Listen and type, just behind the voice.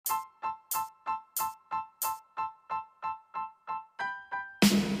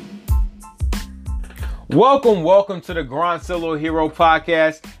Welcome to the Grand Solo Hero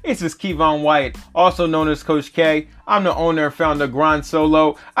Podcast. This is Kevon White, also known as Coach K. I'm the owner and founder of Grand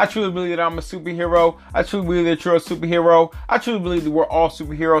Solo. I truly believe that I'm a superhero. I truly believe that you're a superhero. I truly believe that we're all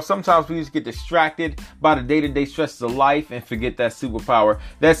superheroes. Sometimes we just get distracted by the day-to-day stresses of life and forget that superpower.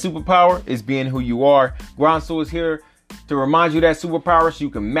 That superpower is being who you are. Grand Solo is here to remind you that superpower so you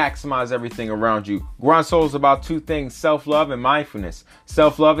can maximize everything around you. Grand Solo is about two things: self-love and mindfulness.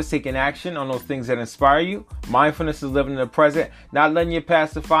 Self-love is taking action on those things that inspire you. Mindfulness is living in the present, not letting your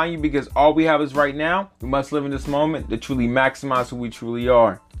past define you, because all we have is right now. We must live in this moment to truly maximize who we truly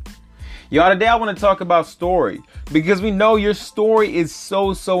are. Y'all, today I want to talk about story, because we know your story is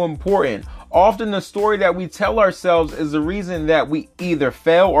so important. Often the story that we tell ourselves is the reason that we either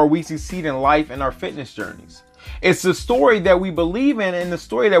fail or we succeed in life and our fitness journeys. It's the story that we believe in, and the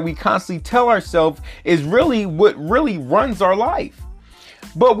story that we constantly tell ourselves is really what really runs our life.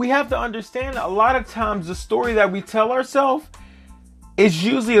 But we have to understand that a lot of times the story that we tell ourselves is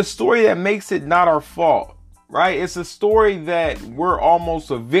usually a story that makes it not our fault, right? It's a story that we're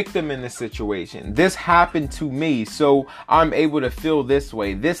almost a victim in the situation. This happened to me, so I'm able to feel this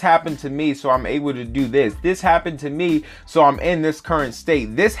way. This happened to me, so I'm able to do this. This happened to me, so I'm in this current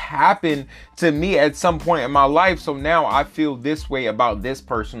state. This happened to me at some point in my life, so now I feel this way about this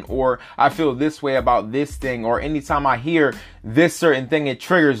person, or I feel this way about this thing, or anytime I hear this certain thing, it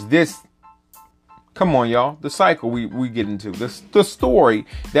triggers this. Come on, y'all. The cycle we get into. The story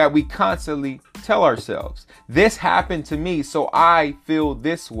that we constantly tell ourselves. This happened to me, so I feel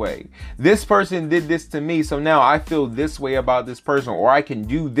this way. This person did this to me, so now I feel this way about this person, or I can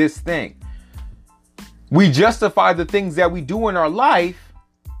do this thing. We justify the things that we do in our life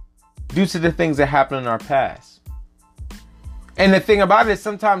due to the things that happen in our past. And the thing about it is,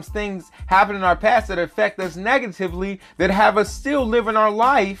 sometimes things happen in our past that affect us negatively, that have us still live in our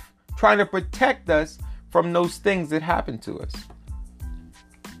life trying to protect us from those things that happen to us.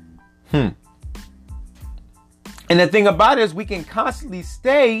 And the thing about it is, we can constantly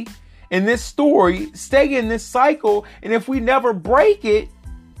stay in this story, stay in this cycle, and if we never break it,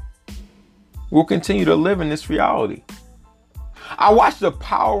 we'll continue to live in this reality. I watched a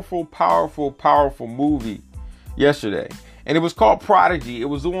powerful movie yesterday, and it was called Prodigy. It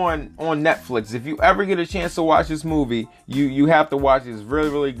was on Netflix. If you ever get a chance to watch this movie, you have to watch it. It's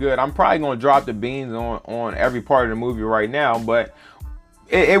really good. I'm probably going to drop the beans on every part of the movie right now, but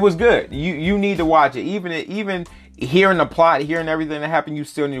it was good. You need to watch it. Even hearing the plot, hearing everything that happened, you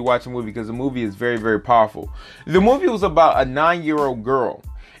still need to watch the movie, because the movie is very powerful. The movie was about a 9-year-old girl,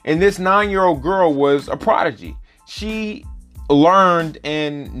 and this 9-year-old girl was a prodigy. She learned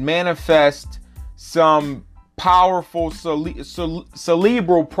and manifest some powerful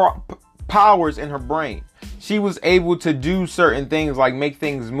cerebral powers in her brain. She was able to do certain things like make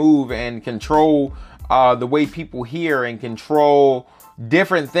things move and control the way people hear and control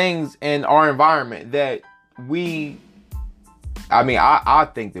different things in our environment that I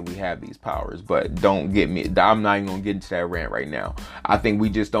think that we have these powers, but don't get me, I'm not even gonna get into that rant right now. I think we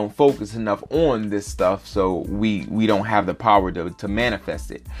just don't focus enough on this stuff, so we don't have the power to manifest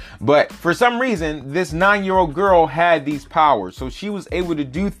it. But for some reason, this 9-year-old girl had these powers, so she was able to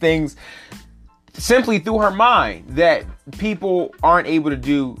do things simply through her mind that people aren't able to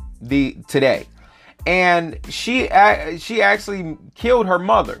do today. And she actually killed her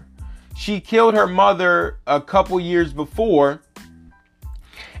mother. She killed her mother a couple years before,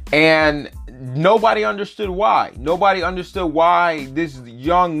 and nobody understood why. Nobody understood why this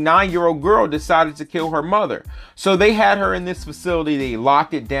young 9-year-old girl decided to kill her mother. So they had her in this facility. They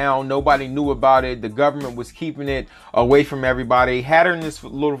locked it down. Nobody knew about it. The government was keeping it away from everybody. Had her in this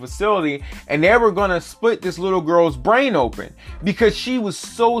little facility, and they were going to split this little girl's brain open because she was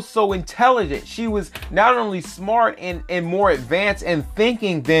so intelligent. She was not only smart and more advanced in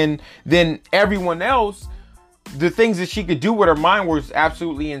thinking than everyone else. The things that she could do with her mind was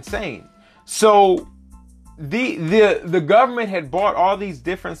absolutely insane. So the government had brought all these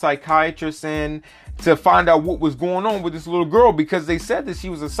different psychiatrists in to find out what was going on with this little girl, because they said that she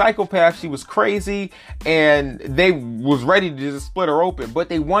was a psychopath, she was crazy, and they was ready to just split her open. But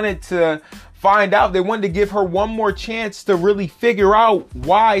they wanted to find out, they wanted to give her one more chance to really figure out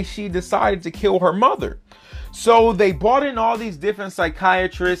why she decided to kill her mother. So they brought in all these different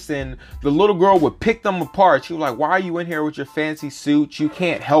psychiatrists, and the little girl would pick them apart. She was like, why are you in here with your fancy suit? You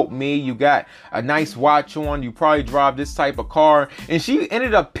can't help me. You got a nice watch on. You probably drive this type of car. And she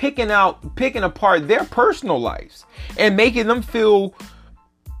ended up picking apart their personal lives and making them feel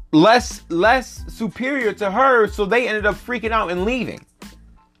less superior to her. So they ended up freaking out and leaving.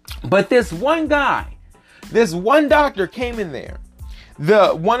 But this one guy, this one doctor came in there.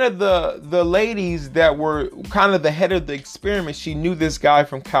 One of the ladies that were kind of the head of the experiment, she knew this guy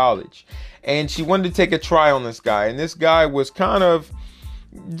from college, and she wanted to take a try on this guy. And this guy was kind of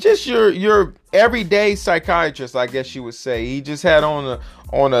just your everyday psychiatrist, I guess you would say. He just had on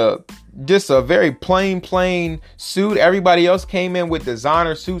a just a very plain suit. Everybody else came in with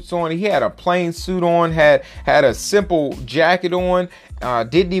designer suits on. He had a plain suit on, had a simple jacket on,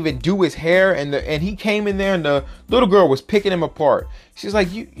 didn't even do his hair, and he came in there, and the little girl was picking him apart. She's like,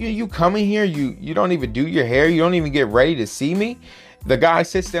 you coming here, you don't even do your hair, you don't even get ready to see me. The guy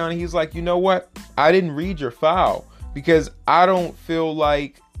sits down and he's like, you know what? I didn't read your file, because I don't feel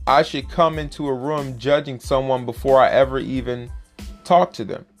like I should come into a room judging someone before I ever even talk to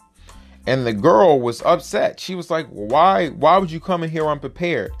them. And the girl was upset. She was like, why would you come in here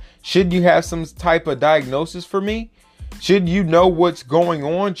unprepared? Shouldn't you have some type of diagnosis for me? Shouldn't you know what's going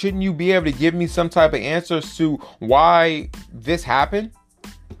on? Shouldn't you be able to give me some type of answers to why this happened?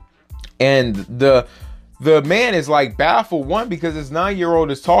 And the man is like baffled, one, because his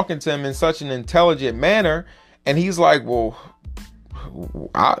 9-year-old is talking to him in such an intelligent manner. And he's like, well,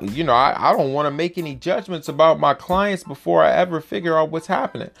 I don't want to make any judgments about my clients before I ever figure out what's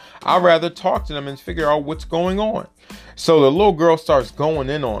happening. I'd rather talk to them and figure out what's going on. So the little girl starts going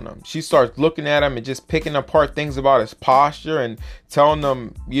in on him. She starts looking at him and just picking apart things about his posture and telling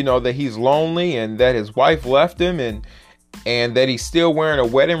them, that he's lonely and that his wife left him and that he's still wearing a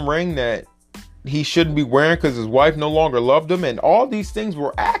wedding ring that he shouldn't be wearing because his wife no longer loved him. And all these things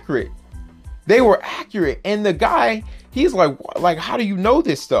were accurate. They were accurate. And the guy, he's like, how do you know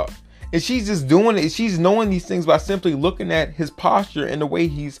this stuff? And she's just doing it. She's knowing these things by simply looking at his posture and the way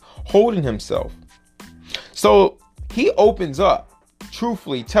he's holding himself. So he opens up,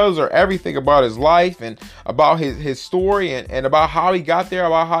 truthfully tells her everything about his life and about his story and about how he got there,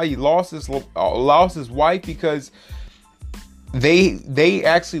 about how he lost his wife because they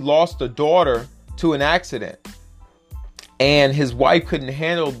actually lost a daughter to an accident. And his wife couldn't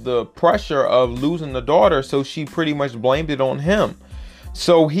handle the pressure of losing the daughter, so she pretty much blamed it on him.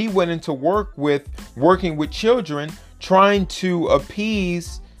 So he went into working with children, trying to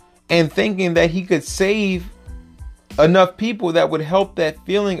appease and thinking that he could save enough people that would help that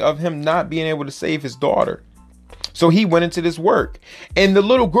feeling of him not being able to save his daughter. So he went into this work, and the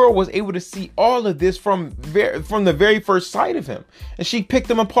little girl was able to see all of this from the very first sight of him, and she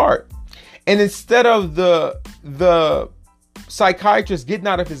picked him apart. And instead of the psychiatrist getting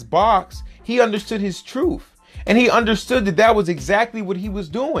out of his box, he understood his truth, and he understood that was exactly what he was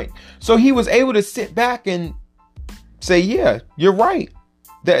doing. So he was able to sit back and say, yeah, you're right.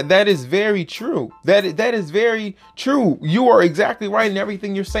 That is very true. That is very true. You are exactly right in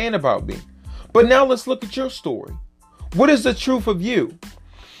everything you're saying about me. But now let's look at your story. What is the truth of you?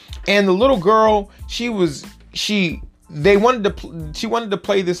 And the little girl, she wanted to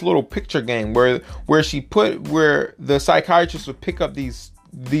play this little picture game where the psychiatrist would pick up these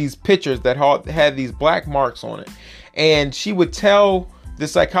pictures that had these black marks on it, and she would tell the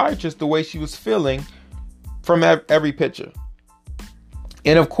psychiatrist the way she was feeling from every picture.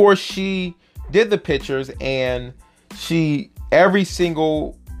 And of course, she did the pictures, and every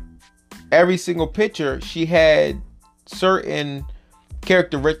single picture, she had certain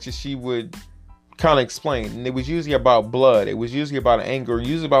characteristics she would kind of explain. And it was usually about blood. It was usually about anger,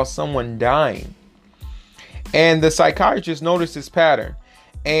 usually about someone dying. And the psychiatrist noticed this pattern.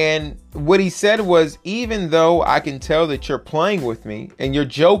 And what he said was, even though I can tell that you're playing with me and you're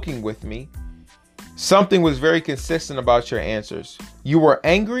joking with me, something was very consistent about your answers. You were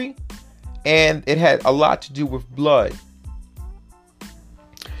angry, and it had a lot to do with blood.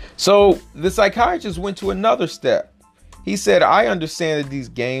 So the psychiatrist went to another step. He said, I understand that these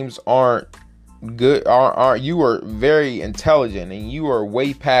games aren't good. You are very intelligent and you are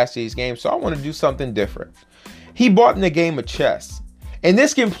way past these games. So I want to do something different. He bought in the game of chess. And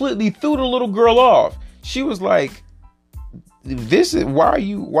this completely threw the little girl off. She was like, why are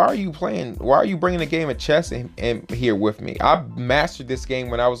you playing? Why are you bringing a game of chess in here with me? I mastered this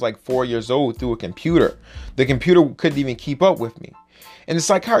game when I was like 4 years old through a computer. The computer couldn't even keep up with me. And the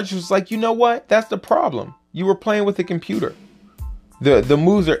psychiatrist was like, you know what? That's the problem. You were playing with the computer. The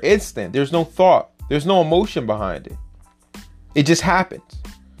moves are instant. There's no thought. There's no emotion behind it. It just happens.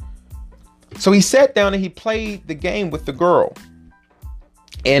 So he sat down and he played the game with the girl.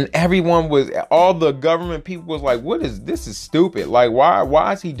 And all the government people was like, this is stupid. Like,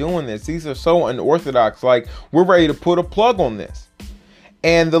 why is he doing this? These are so unorthodox. Like, we're ready to put a plug on this.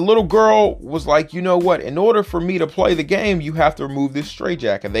 And the little girl was like, you know what? In order for me to play the game, you have to remove this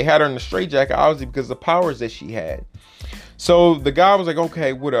straitjacket. They had her in the straitjacket, obviously, because of the powers that she had. So the guy was like,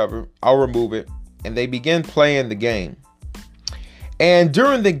 okay, whatever. I'll remove it. And they began playing the game. And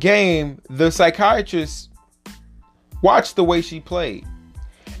during the game, the psychiatrist watched the way she played.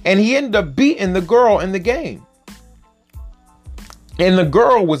 And he ended up beating the girl in the game. And the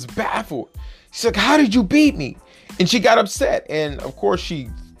girl was baffled. She's like, how did you beat me? And she got upset. And of course, she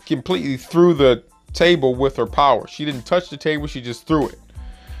completely threw the table with her power. She didn't touch the table. She just threw it.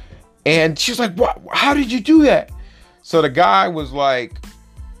 And she's like, what? How did you do that? So the guy was like,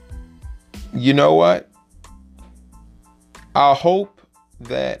 you know what? I hope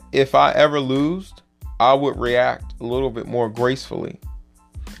that if I ever lose, I would react a little bit more gracefully.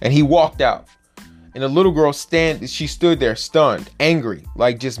 And he walked out. And the little girl she stood there stunned, angry,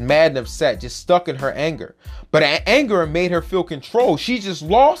 like just mad and upset, just stuck in her anger. But anger made her feel control. She just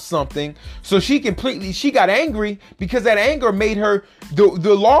lost something. So she got angry because that anger made her, the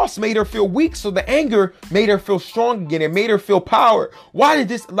loss made her feel weak. So the anger made her feel strong again. It made her feel power. How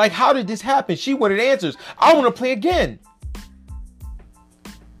did this happen? She wanted answers. I want to play again.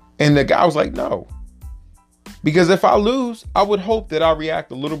 And the guy was like, no. Because if I lose, I would hope that I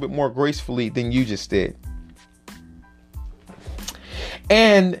react a little bit more gracefully than you just did.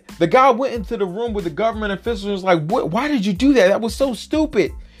 And the guy went into the room with the government officials and was like, why did you do that? That was so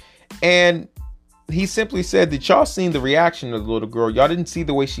stupid. And he simply said that y'all seen the reaction of the little girl. Y'all didn't see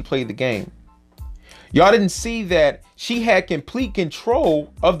the way she played the game. Y'all didn't see that she had complete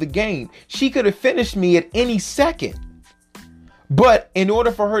control of the game. She could have finished me at any second. But in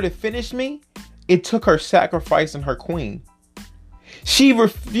order for her to finish me, it took her sacrificing her queen. She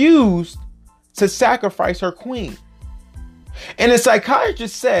refused to sacrifice her queen. And the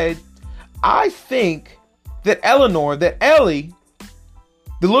psychiatrist said, I think that Ellie,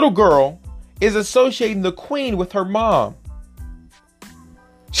 the little girl, is associating the queen with her mom.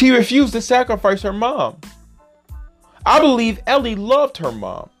 She refused to sacrifice her mom. I believe Ellie loved her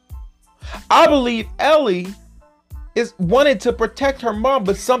mom. I believe Ellie wanted to protect her mom,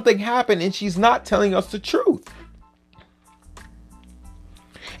 but something happened and she's not telling us the truth.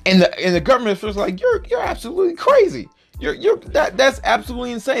 And the government feels like you're absolutely crazy. That's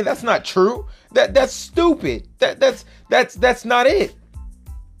absolutely insane. That's not true. That's stupid. That's not it.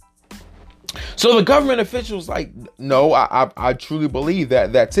 So the government officials like, no, I truly believe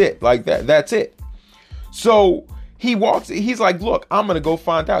that's it. Like that's it. So he's like, look, I'm going to go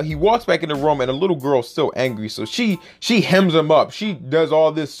find out. He walks back in the room and the little girl's still angry. So she hems him up. She does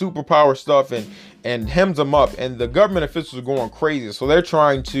all this superpower stuff and hems him up. And the government officials are going crazy. So they're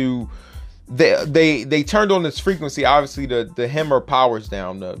trying to, they turned on this frequency, obviously to hem her powers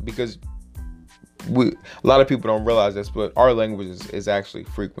down because a lot of people don't realize this, but our language is actually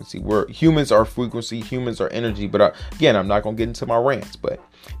frequency. Humans are frequency, humans are energy. But again, I'm not going to get into my rants, but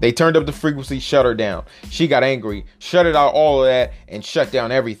they turned up the frequency, shut her down. She got angry, shut it out, all of that, and shut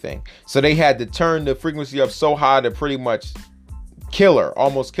down everything. So they had to turn the frequency up so high to pretty much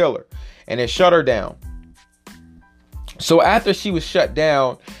almost kill her. And it shut her down. So after she was shut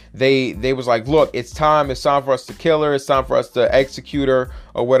down, they was like, look, it's time for us to kill her. It's time for us to execute her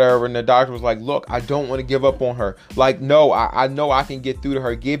or whatever. And the doctor was like, look, I don't want to give up on her. Like, no, I know I can get through to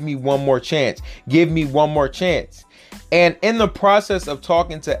her. Give me one more chance. Give me one more chance. And in the process of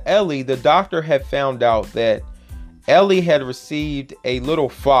talking to Ellie, the doctor had found out that Ellie had received a little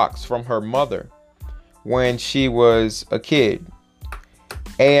fox from her mother when she was a kid.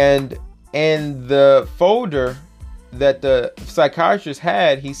 And in the folder that the psychiatrist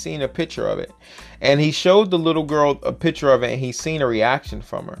had, he seen a picture of it. And he showed the little girl a picture of it and he seen a reaction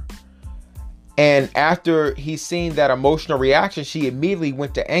from her. And after he seen that emotional reaction, she immediately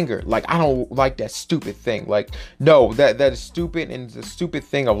went to anger. Like, I don't like that stupid thing. Like, no, that is stupid, and it's a stupid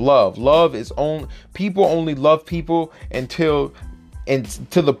thing of love. Love is people only love people to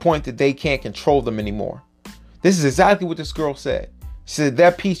the point that they can't control them anymore. This is exactly what this girl said. She said,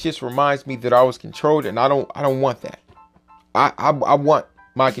 that piece just reminds me that I was controlled, and I don't want that. I want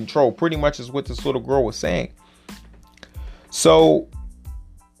my control. Pretty much is what this little girl was saying. So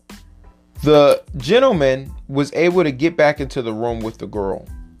the gentleman was able to get back into the room with the girl.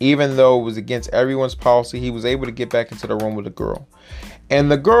 Even though it was against everyone's policy, he was able to get back into the room with the girl. And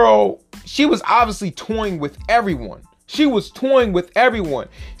the girl, she was obviously toying with everyone. She was toying with everyone.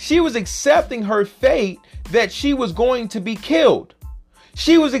 She was accepting her fate that she was going to be killed.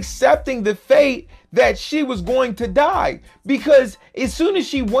 She was accepting the fate that she was going to die. Because as soon as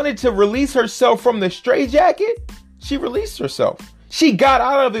she wanted to release herself from the straitjacket, she released herself. She got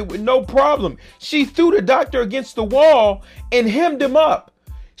out of it with no problem. She threw the doctor against the wall and hemmed him up.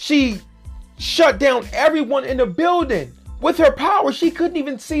 She shut down everyone in the building. With her power, she couldn't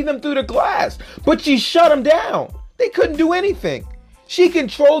even see them through the glass, but she shut them down. They couldn't do anything. She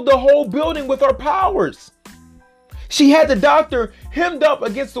controlled the whole building with her powers. She had the doctor hemmed up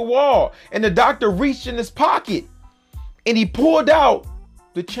against the wall, and the doctor reached in his pocket and he pulled out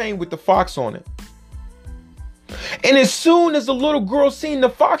the chain with the fox on it. And as soon as the little girl seen the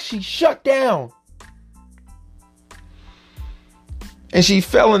fox, she shut down. And she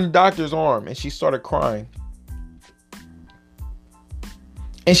fell in the doctor's arm and she started crying.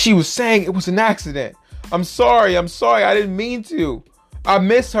 And she was saying it was an accident. I'm sorry. I didn't mean to. I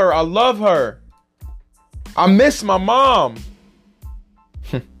miss her. I love her. I miss my mom.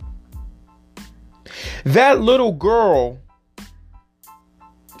 That little girl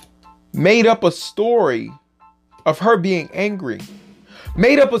made up a story of her being angry.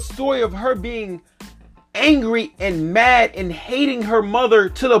 Made up a story of her being angry and mad and hating her mother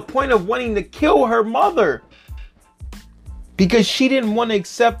to the point of wanting to kill her mother. Because she didn't want to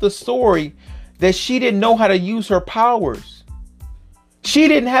accept the story that she didn't know how to use her powers. She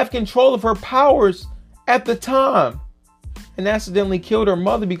didn't have control of her powers at the time, and accidentally killed her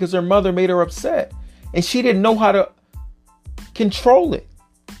mother because her mother made her upset and she didn't know how to control it.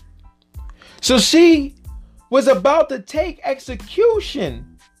 So she was about to take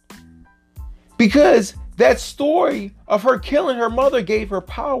execution because that story of her killing her mother gave her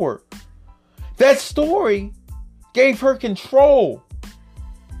power. That story gave her control.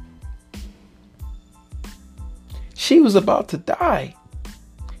 She was about to die.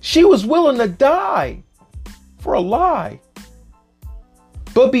 She was willing to die for a lie.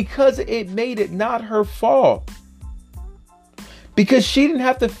 But because it made it not her fault. Because she didn't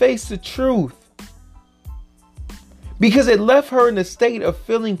have to face the truth. Because it left her in a state of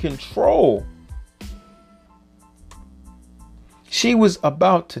feeling control. She was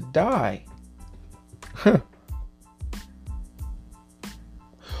about to die.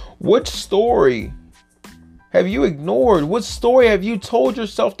 What story have you ignored? What story have you told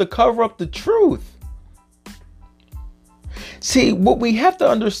yourself to cover up the truth? See, what we have to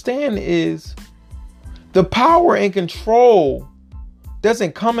understand is the power and control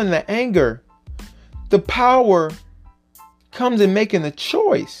doesn't come in the anger. The power comes in making the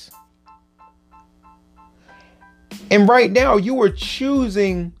choice. And right now you are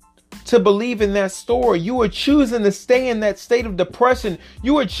choosing to believe in that story. You are choosing to stay in that state of depression.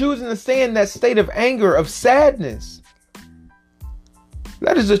 You are choosing to stay in that state of anger, of sadness.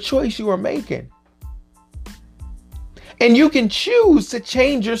 That is a choice you are making. And you can choose to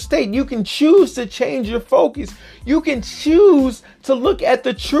change your state. You can choose to change your focus. You can choose to look at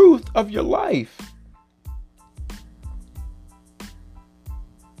the truth of your life.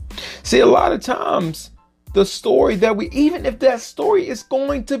 See, a lot of times, the story that even if that story is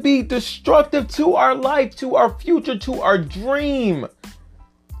going to be destructive to our life, to our future, to our dream,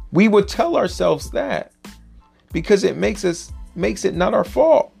 we would tell ourselves that because it makes it not our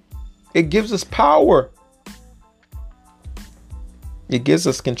fault. It gives us power. It gives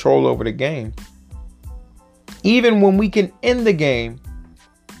us control over the game. Even when we can end the game,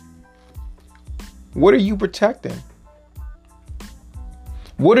 what are you protecting?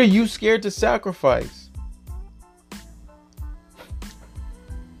 What are you scared to sacrifice?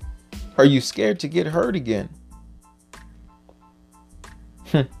 Are you scared to get hurt again?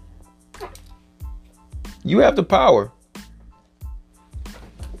 You have the power.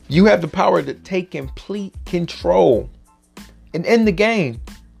 You have the power to take complete control and end the game.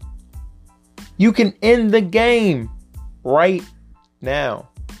 You can end the game right now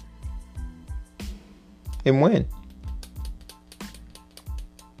and win.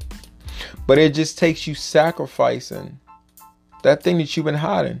 But it just takes you sacrificing that thing that you've been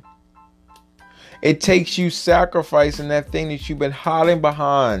hiding. It takes you sacrificing that thing that you've been hiding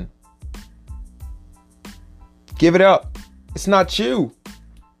behind. Give it up. It's not you.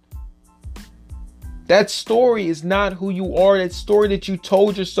 That story is not who you are. That story that you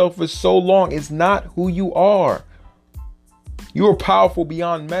told yourself for so long is not who you are. You are powerful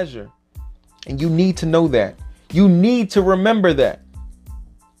beyond measure. And you need to know that. You need to remember that.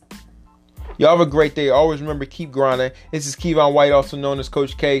 Y'all have a great day. Always remember, keep grinding. This is Kevon White, also known as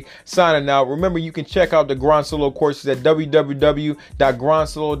Coach K, signing out. Remember, you can check out the Grind Solo courses at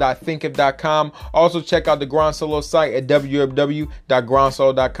www.grindsolo.thinkific.com. Also, check out the Grind Solo site at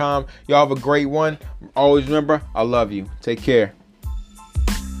www.grindsolo.com. Y'all have a great one. Always remember, I love you. Take care.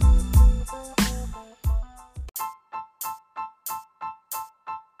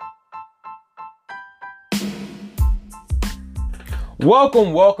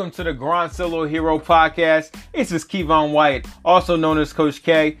 Welcome to the Grand Solo Hero Podcast. It's just Kevon White, also known as Coach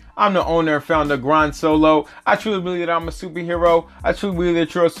K. I'm the owner and founder of Grand Solo. I truly believe that I'm a superhero. I truly believe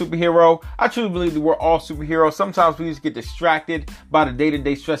that you're a superhero. I truly believe that we're all superheroes. Sometimes we just get distracted by the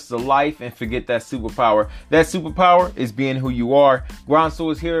day-to-day stresses of life and forget that superpower. That superpower is being who you are. Grand Solo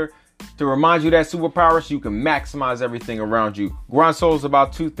is here to remind you that superpower so you can maximize everything around you. Grand Solo is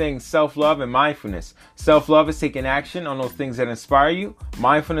about two things: self-love and mindfulness. Self-love is taking action on those things that inspire you.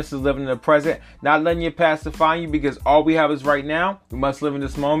 Mindfulness is living in the present, not letting your past define you, because all we have is right now. We must live in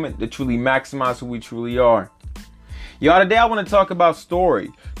this moment to truly maximize who we truly are. Y'all, today I want to talk about story,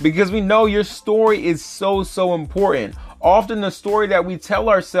 because we know your story is so important. Often the story that we tell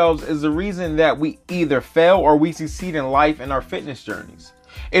ourselves is the reason that we either fail or we succeed in life and our fitness journeys.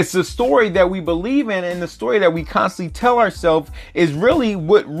 It's the story that we believe in, and the story that we constantly tell ourselves is really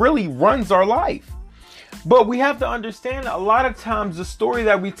what really runs our life. But we have to understand that a lot of times the story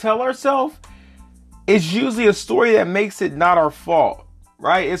that we tell ourselves is usually a story that makes it not our fault,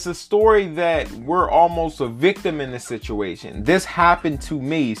 right? It's a story that we're almost a victim in the situation. This happened to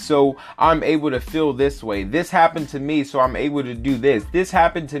me, so I'm able to feel this way. This happened to me, so I'm able to do this. This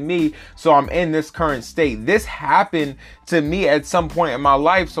happened to me, so I'm in this current state. This happened to me at some point in my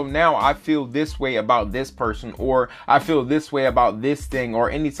life, so now I feel this way about this person, or I feel this way about this thing, or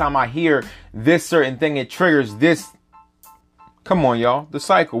anytime I hear this certain thing, it triggers this. Come on, y'all. The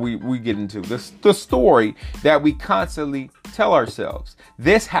cycle we get into. The story that we constantly tell ourselves.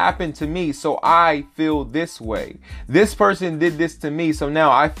 This happened to me, so I feel this way. This person did this to me, so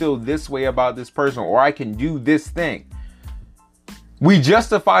now I feel this way about this person, or I can do this thing. We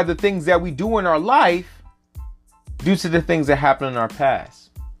justify the things that we do in our life due to the things that happen in our past.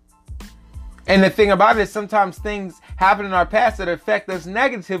 And the thing about it is, sometimes things happen in our past that affect us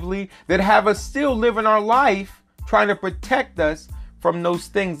negatively, that have us still live in our life trying to protect us from those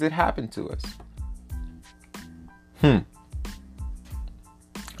things that happen to us. And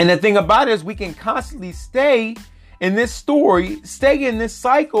the thing about it is, we can constantly stay in this story, stay in this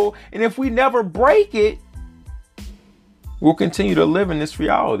cycle, and if we never break it, we'll continue to live in this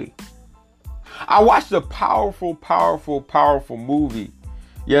reality. I watched a powerful movie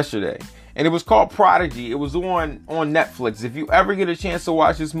yesterday, and it was called Prodigy. It was on Netflix. If you ever get a chance to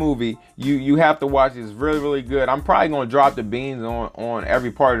watch this movie, you have to watch it. It's really good. I'm probably going to drop the beans on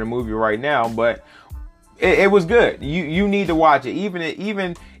every part of the movie right now, but it was good. You need to watch it.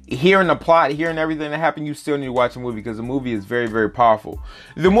 Even hearing the plot, hearing everything that happened, you still need to watch the movie, because the movie is very powerful.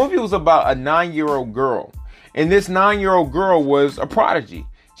 The movie was about a 9-year-old girl, and this 9-year-old girl was a prodigy.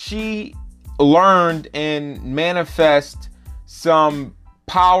 She learned and manifest some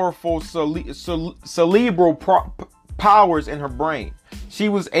powerful cerebral powers in her brain. She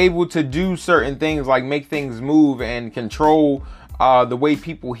was able to do certain things like make things move and control the way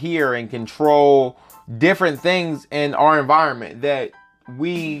people hear and control different things in our environment that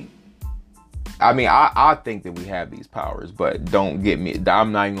I think that we have these powers, but don't get me,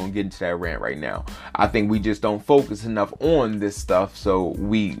 I'm not even going to get into that rant right now. I think we just don't focus enough on this stuff, so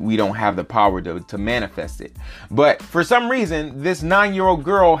we don't have the power to manifest it. But for some reason, this 9-year-old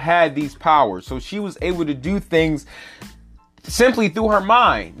girl had these powers, so she was able to do things simply through her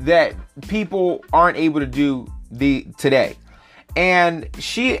mind that people aren't able to do today. And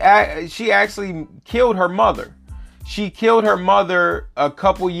she actually killed her mother. She killed her mother a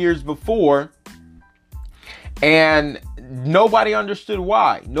couple years before, and nobody understood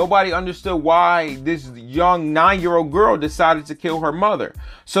why. Nobody understood why this young 9-year-old girl decided to kill her mother.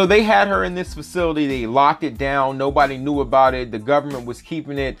 So they had her in this facility. They locked it down. Nobody knew about it. The government was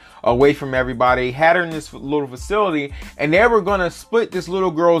keeping it away from everybody. Had her in this little facility, and they were going to split this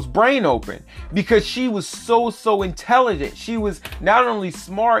little girl's brain open because she was so intelligent. She was not only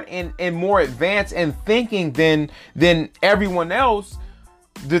smart and more advanced in thinking than everyone else.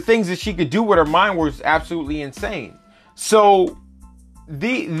 The things that she could do with her mind was absolutely insane. So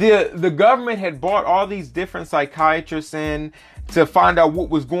the government had brought all these different psychiatrists in to find out what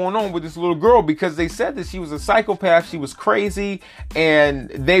was going on with this little girl, because they said that she was a psychopath, she was crazy, and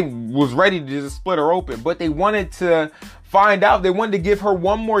they was ready to just split her open. But they wanted to find out, they wanted to give her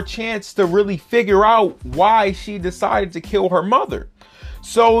one more chance to really figure out why she decided to kill her mother.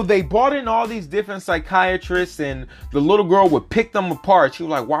 So they brought in all these different psychiatrists, and the little girl would pick them apart. She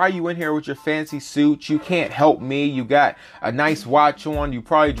was like, why are you in here with your fancy suit? You can't help me. You got a nice watch on. You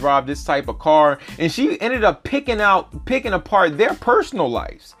probably drive this type of car. And she ended up picking apart their personal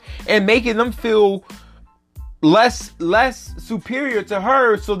lives and making them feel less superior to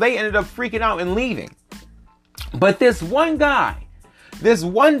her. So they ended up freaking out and leaving. But this one guy, this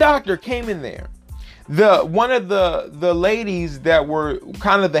one doctor came in there. One of the ladies that were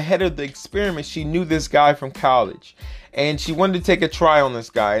kind of the head of the experiment, she knew this guy from college, and she wanted to take a try on this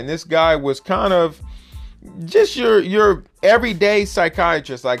guy. And this guy was kind of just your everyday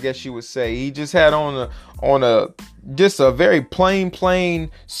psychiatrist, I guess you would say. He just had on a just a very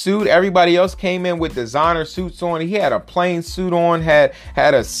plain suit. Everybody else came in with designer suits on. He had a plain suit on, had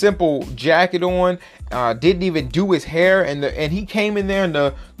a simple jacket on, didn't even do his hair, and he came in there, and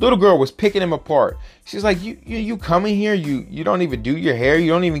the little girl was picking him apart. She's like, you coming here, you don't even do your hair, you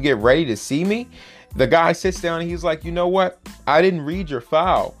don't even get ready to see me. The guy sits down and he's like, you know what? I didn't read your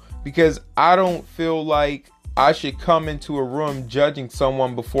file because I don't feel like I should come into a room judging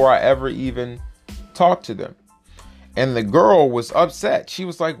someone before I ever even talk to them. And the girl was upset. She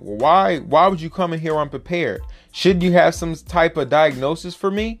was like, why would you come in here unprepared? Shouldn't you have some type of diagnosis for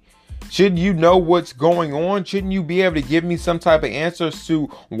me? Shouldn't you know what's going on? Shouldn't you be able to give me some type of answers to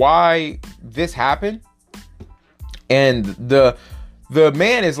why this happened? And the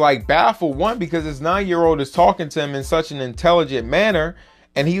man is like baffled, one, because his 9-year-old is talking to him in such an intelligent manner.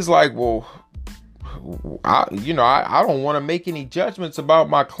 And he's like, well, I don't want to make any judgments about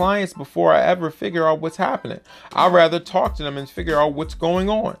my clients before I ever figure out what's happening. I'd rather talk to them and figure out what's going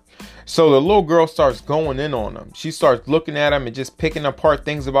on. So the little girl starts going in on him. She starts looking at him and just picking apart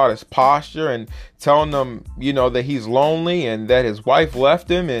things about his posture and telling them, that he's lonely and that his wife left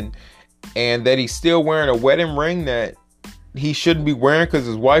him and that he's still wearing a wedding ring that he shouldn't be wearing because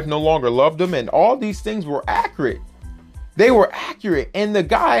his wife no longer loved him. And all these things were accurate. They were accurate. And the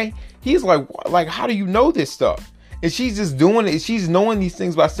guy, he's like, how do you know this stuff? And she's just doing it. She's knowing these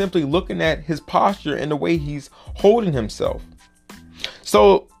things by simply looking at his posture and the way he's holding himself.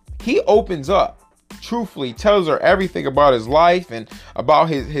 So he opens up, truthfully tells her everything about his life and about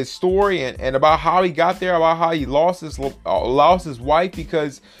his story and about how he got there, about how he lost his wife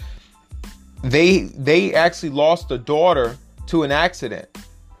because they actually lost a daughter to an accident.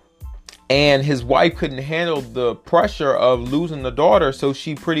 And his wife couldn't handle the pressure of losing the daughter, so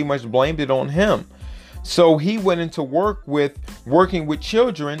she pretty much blamed it on him. So he went into working with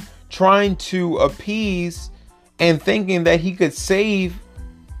children, trying to appease and thinking that he could save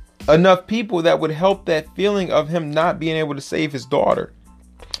enough people that would help that feeling of him not being able to save his daughter.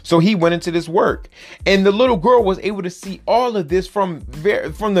 So he went into this work, and the little girl was able to see all of this from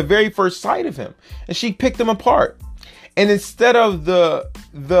the very first sight of him, and she picked him apart. And instead of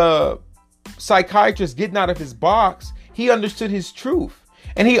the psychiatrist getting out of his box, he understood his truth,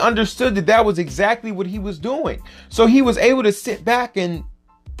 and he understood that was exactly what he was doing. So he was able to sit back and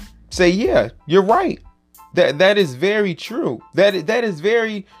say, yeah, you're right. That is very true. That is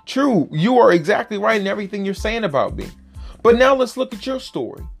very true. You are exactly right in everything you're saying about me. But now let's look at your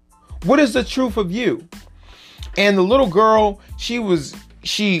story. What is the truth of you? And the little girl, she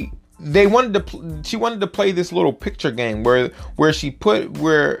wanted to play this little picture game where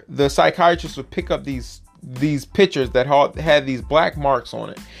the psychiatrist would pick up these pictures that had these black marks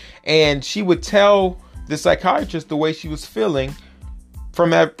on it, and she would tell the psychiatrist the way she was feeling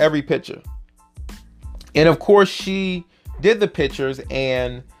from every picture. And of course, she did the pictures,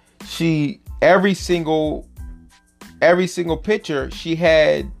 and every single picture, she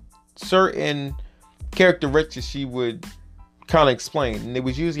had certain characteristics she would kind of explain. And it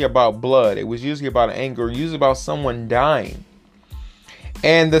was usually about blood. It was usually about anger, usually about someone dying.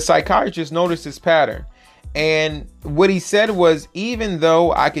 And the psychiatrist noticed this pattern. And what he said was, even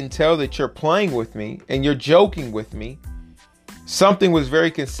though I can tell that you're playing with me and you're joking with me, something was very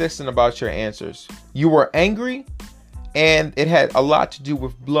consistent about your answers. You were angry, and it had a lot to do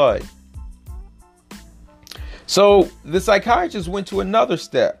with blood. So the psychiatrist went to another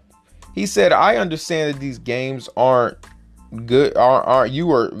step. He said, I understand that these games aren't good.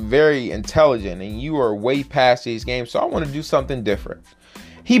 You are very intelligent and you are way past these games. So I want to do something different.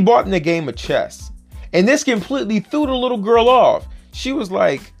 He bought in the game of chess. And this completely threw the little girl off. She was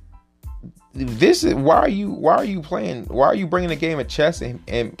like, why are you playing? Why are you bringing a game of chess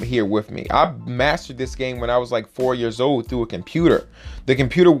in here with me? I mastered this game when I was like 4 years old through a computer. The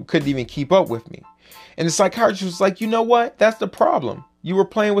computer couldn't even keep up with me. And the psychiatrist was like, you know what? That's the problem. You were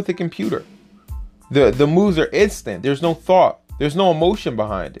playing with a computer. The moves are instant. There's no thought. There's no emotion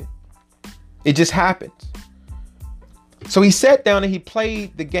behind it. It just happens. So he sat down and he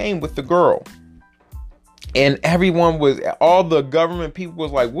played the game with the girl. And all the government people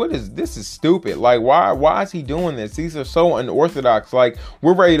was like, this is stupid. Like, why is he doing this? These are so unorthodox. Like,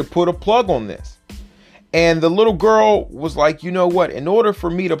 we're ready to put a plug on this. And the little girl was like, you know what? In order for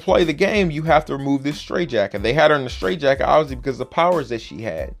me to play the game, you have to remove this straitjacket. They had her in the straitjacket, obviously, because of the powers that she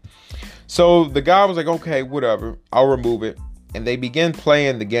had. So the guy was like, okay, whatever. I'll remove it. And they began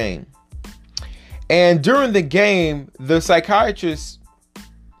playing the game. And during the game, the psychiatrist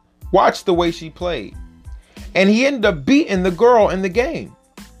watched the way she played. And he ended up beating the girl in the game.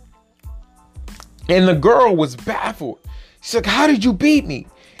 And the girl was baffled. She's like, how did you beat me?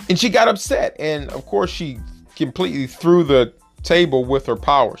 And she got upset. And of course, she completely threw the table with her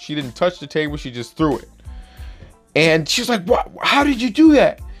power. She didn't touch the table. She just threw it. And she's like, what? How did you do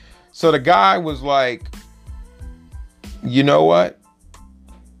that? So the guy was like, you know what?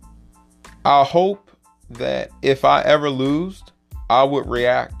 I hope that if I ever lose, I would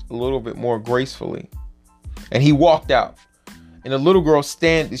react a little bit more gracefully. And he walked out. And the little girl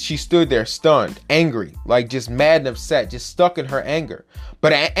she stood there stunned, angry, like just mad and upset, just stuck in her anger.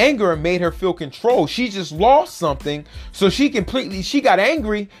 But anger made her feel control. She just lost something. So she got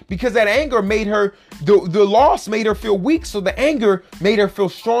angry because that anger made her, the loss made her feel weak. So the anger made her feel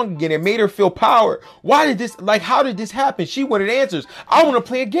strong again. It made her feel power. How did this happen? She wanted answers. I want to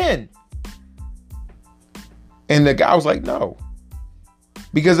play again. And the guy was like, no.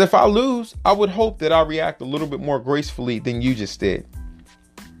 Because if I lose, I would hope that I react a little bit more gracefully than you just did.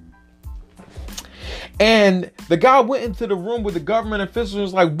 And the guy went into the room with the government officials and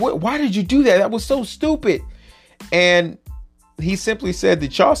was like, why did you do that? That was so stupid. And he simply said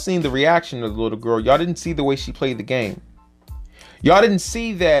that y'all seen the reaction of the little girl. Y'all didn't see the way she played the game. Y'all didn't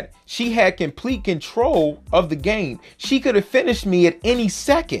see that she had complete control of the game. She could have finished me at any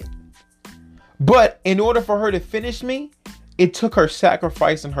second. But in order for her to finish me, it took her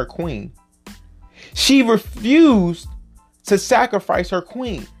sacrificing her queen. She refused to sacrifice her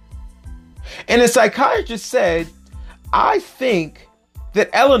queen. And the psychiatrist said, I think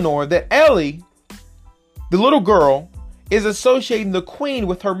that Ellie, the little girl, is associating the queen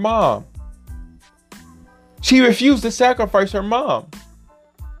with her mom. She refused to sacrifice her mom.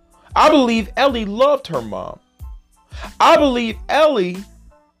 I believe Ellie loved her mom. I believe Ellie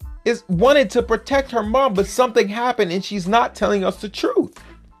wanted to protect her mom, but something happened and she's not telling us the truth.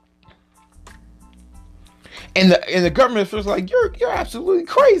 And the government feels like you're absolutely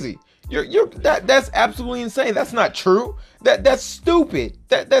crazy. That's absolutely insane. That's not true. That's stupid.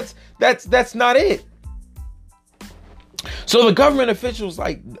 That's not it. So the government officials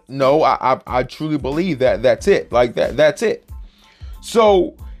like, no, I truly believe that's it. Like that's it.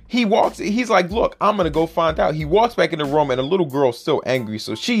 So he's like, look, I'm going to go find out. He walks back in the room and the little girl's still angry.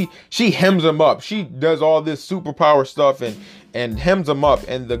 So she hems him up. She does all this superpower stuff and hems him up.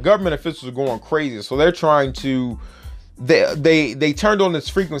 And the government officials are going crazy. So they're trying to, they turned on this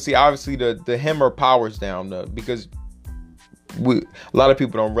frequency, obviously to hem her powers down because a lot of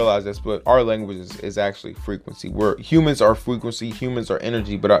people don't realize this, but our language is actually frequency. Humans are frequency, humans are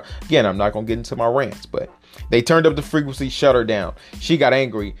energy. But again, I'm not going to get into my rants, but they turned up the frequency, shut her down. She got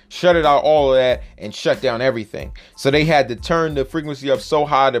angry, shut it out, all of that, and shut down everything. So they had to turn the frequency up so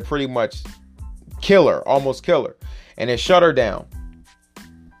high to pretty much almost kill her. And it shut her down.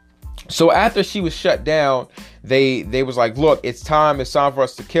 So after she was shut down, they was like, look, it's time for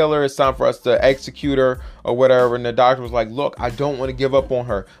us to kill her. It's time for us to execute her or whatever. And the doctor was like, look, I don't want to give up on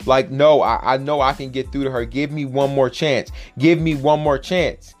her. Like, no, I know I can get through to her. Give me one more chance. Give me one more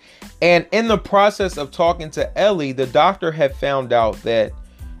chance. And in the process of talking to Ellie, the doctor had found out that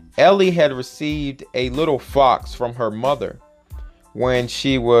Ellie had received a little fox from her mother when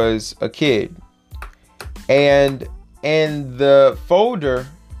she was a kid. And in the folder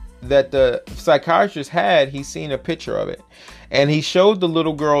that the psychiatrist had, he seen a picture of it. And he showed the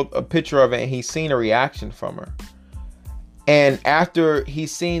little girl a picture of it and he seen a reaction from her. And after he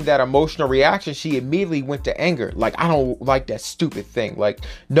seen that emotional reaction, she immediately went to anger. Like, I don't like that stupid thing. Like,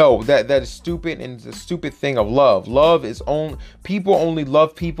 no, that is stupid, and it's a stupid thing of love. Love is people only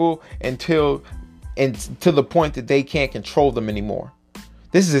love people to the point that they can't control them anymore.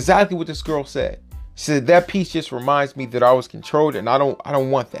 This is exactly what this girl said. She said, that piece just reminds me that I was controlled, and I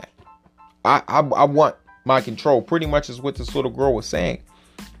don't want that. I want my control. Pretty much is what this little girl was saying.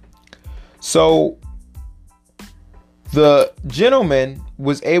 So the gentleman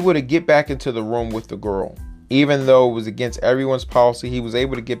was able to get back into the room with the girl. Even though it was against everyone's policy, he was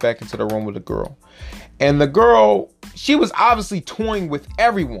able to get back into the room with the girl. And the girl, she was obviously toying with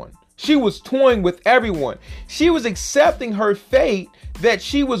everyone. She was toying with everyone. She was accepting her fate that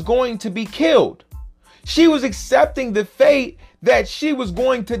she was going to be killed. She was accepting the fate that she was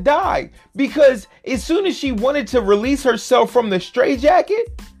going to die. Because as soon as she wanted to release herself from the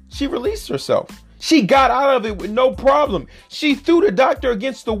straitjacket, she released herself. She got out of it with no problem. She threw the doctor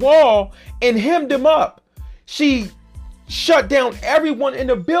against the wall and hemmed him up. She shut down everyone in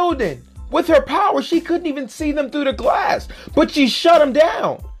the building. With her power, she couldn't even see them through the glass, but she shut them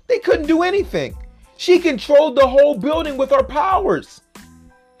down. They couldn't do anything. She controlled the whole building with her powers.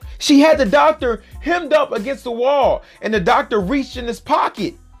 She had the doctor hemmed up against the wall, and the doctor reached in his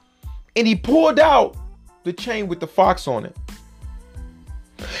pocket and he pulled out the chain with the fox on it.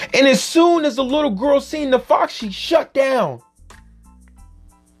 And as soon as the little girl seen the fox, she shut down.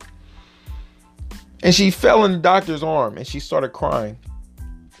 And she fell in the doctor's arm and she started crying.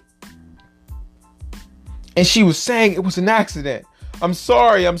 And she was saying it was an accident. I'm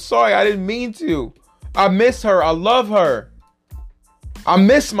sorry. I didn't mean to. I miss her. I love her. I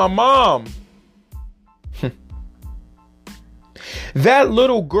miss my mom. That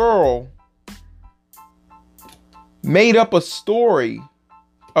little girl made up a story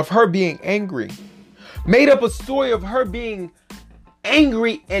of her being angry. Made up a story of her being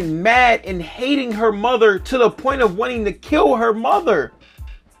angry and mad and hating her mother to the point of wanting to kill her mother.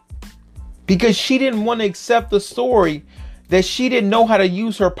 Because she didn't want to accept the story that she didn't know how to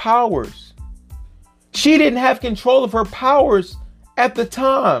use her powers. She didn't have control of her powers at the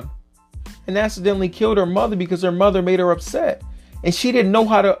time, and accidentally killed her mother because her mother made her upset and she didn't know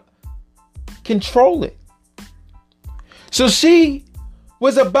how to control it. So she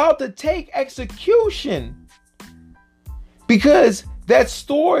was about to take execution because that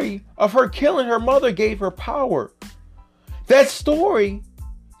story of her killing her mother gave her power. That story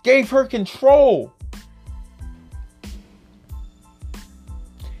gave her control.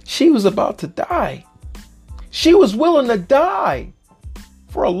 She was about to die. She was willing to die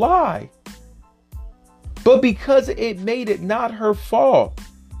for a lie. But because it made it not her fault,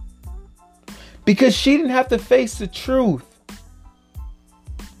 because she didn't have to face the truth,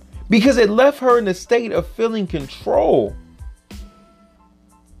 because it left her in a state of feeling control,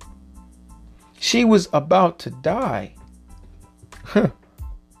 she was about to die.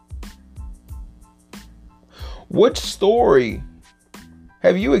 What story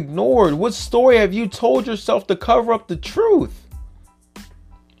have you ignored? What story have you told yourself to cover up the truth?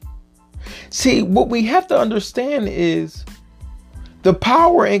 See, what we have to understand is the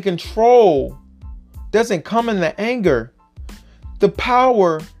power and control doesn't come in the anger. The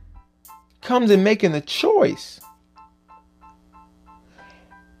power comes in making the choice.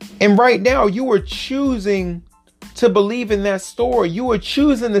 And right now, you are choosing to believe in that story. You are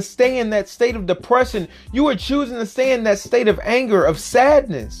choosing to stay in that state of depression. You are choosing to stay in that state of anger, of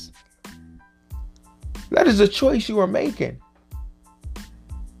sadness. That is a choice you are making.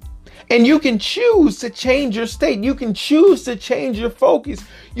 And you can choose to change your state. You can choose to change your focus.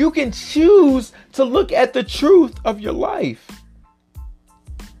 You can choose to look at the truth of your life.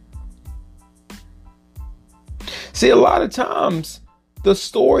 See, a lot of times, the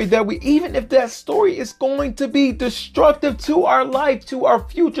story that even if that story is going to be destructive to our life, to our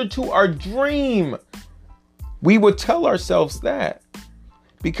future, to our dream, we would tell ourselves that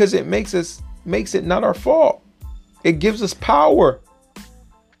because it makes it not our fault. It gives us power.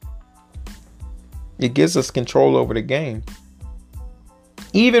 It gives us control over the game.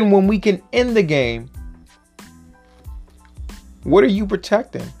 Even when we can end the game, what are you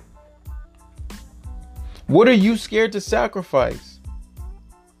protecting? What are you scared to sacrifice?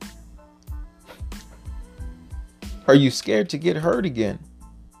 Are you scared to get hurt again?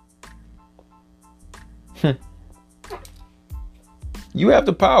 You have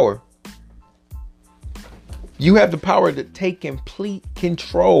the power. You have the power to take complete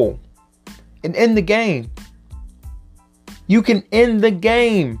control and end the game. You can end the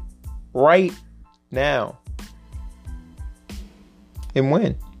game right now and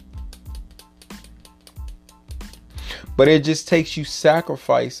win. But it just takes you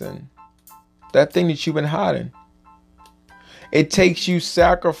sacrificing that thing that you've been hiding. It takes you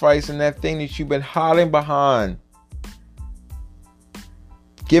sacrificing that thing that you've been hiding behind.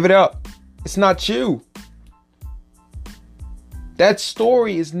 Give it up. It's not you. That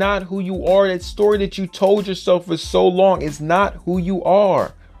story is not who you are. That story that you told yourself for so long is not who you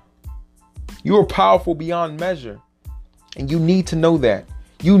are. You are powerful beyond measure. And you need to know that.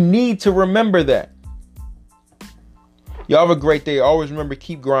 You need to remember that. Y'all have a great day. Always remember,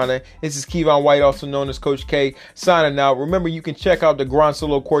 keep grinding. This is Kevon White, also known as Coach K, signing out. Remember, you can check out the Grind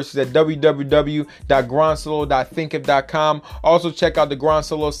Solo courses at www.grindsolo.thinkific.com. Also, check out the Grind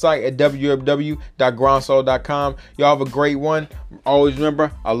Solo site at www.grindsolo.com. Y'all have a great one. Always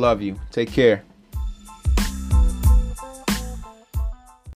remember, I love you. Take care.